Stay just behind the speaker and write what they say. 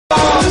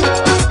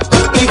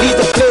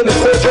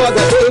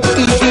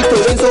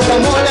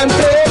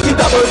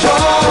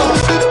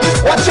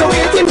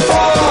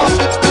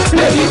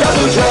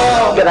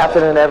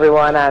afternoon,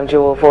 everyone. I'm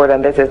Jewel Ford,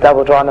 and this is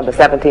double draw number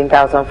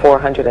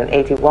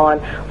 17,481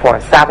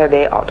 for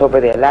Saturday, October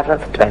the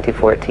 11th,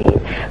 2014.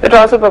 The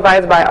draw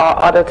supervised by our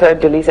auditor,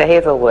 Delisa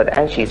Hazelwood,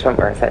 and she's from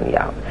Ernst &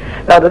 Young.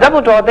 Now, the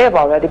double draw, they've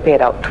already paid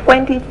out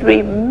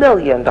 $23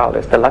 million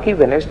to lucky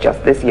winners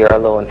just this year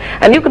alone.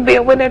 And you can be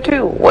a winner,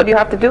 too. What do you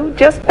have to do?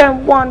 Just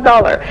spend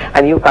 $1,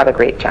 and you've got a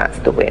great chance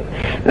to win.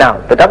 Now,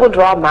 the double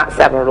draw Mat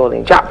 7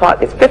 rolling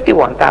jackpot is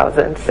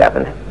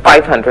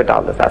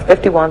 $51,500. That's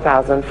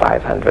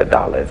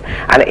 $51,500.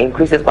 And it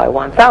increases by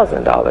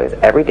 $1,000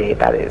 every day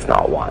that is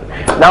not won.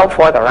 Now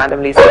for the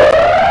randomly selected.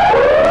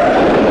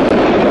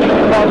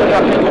 All the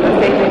drops into the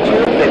station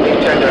tube, they've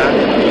been turned around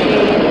in the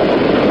machine.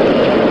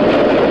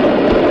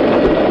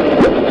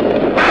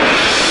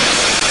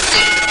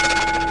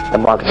 The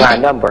multiplier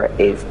number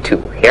is 2.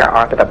 Here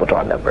are the double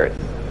draw numbers.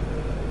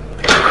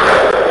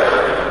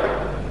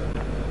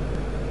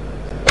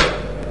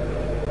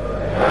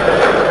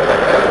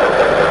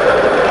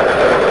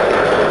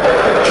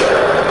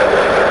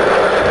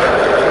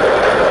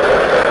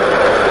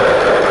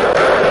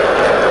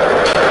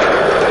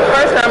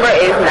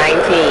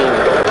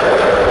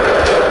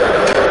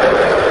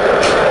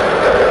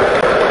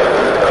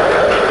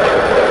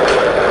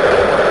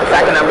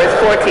 Second number is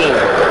 14.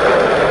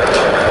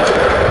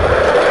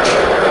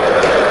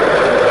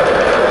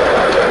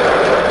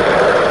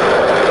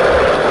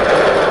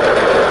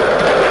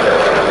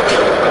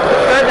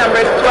 Third number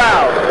is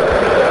 12.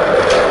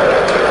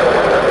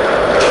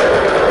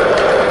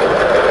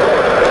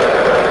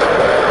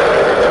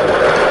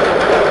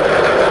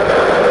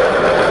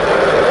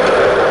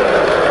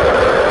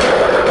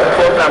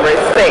 Fourth number is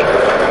 6.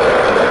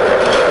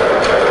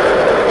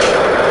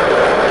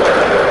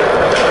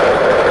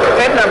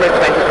 Fifth number is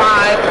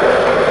 25.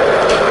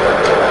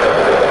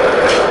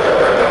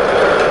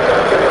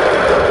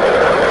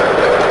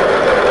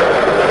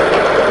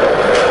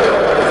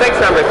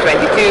 Sixth number is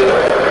 22.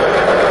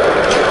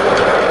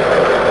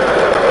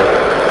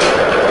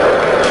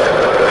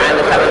 And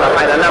the seventh and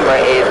final number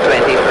is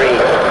 23.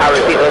 I'll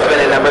repeat those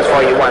winning numbers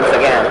for you once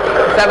again.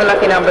 7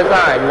 lucky numbers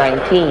are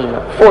 19,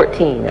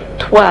 14,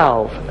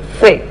 12,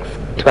 6,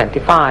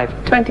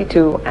 25,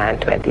 22,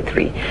 and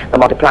 23. The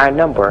multiplier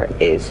number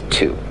is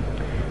 2.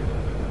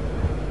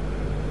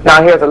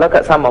 Now here's a look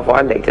at some of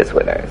our latest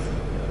winners.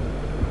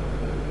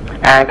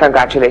 And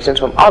congratulations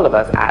from all of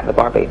us at the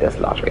Barbados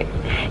Lottery.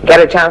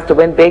 Get a chance to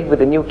win big with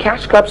the new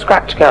Cash Club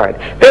Scratch Card.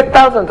 There are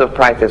thousands of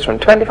prizes from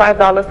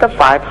 $25 to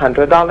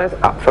 $500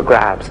 up for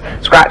grabs.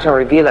 Scratch and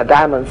reveal a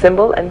diamond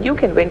symbol and you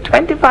can win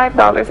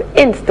 $25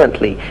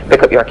 instantly.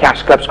 Pick up your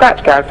Cash Club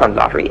Scratch Card from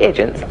lottery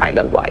agents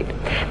island-wide.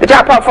 The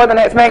jackpot for the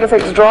next Mega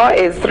 6 draw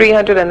is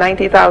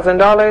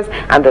 $390,000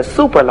 and the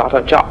Super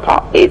Lotto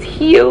jackpot is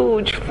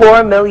huge,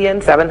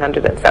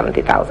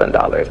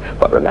 $4,770,000.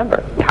 But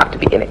remember, you have to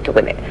be in it to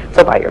win it.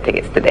 So buy your tickets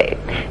today.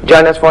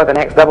 Join us for the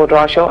next double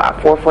draw show at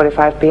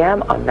 4:45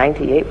 p.m. on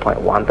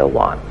 98.1 The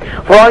One.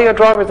 For all your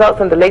draw results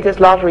and the latest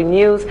lottery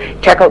news,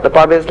 check out the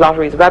Barbados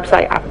Lottery's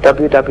website at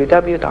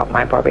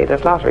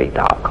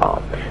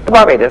www.mybarbadosLottery.com. The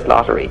Barbados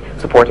Lottery,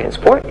 supporting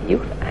sport,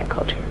 youth, and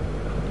culture.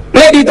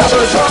 Lady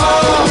Double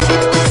Draw!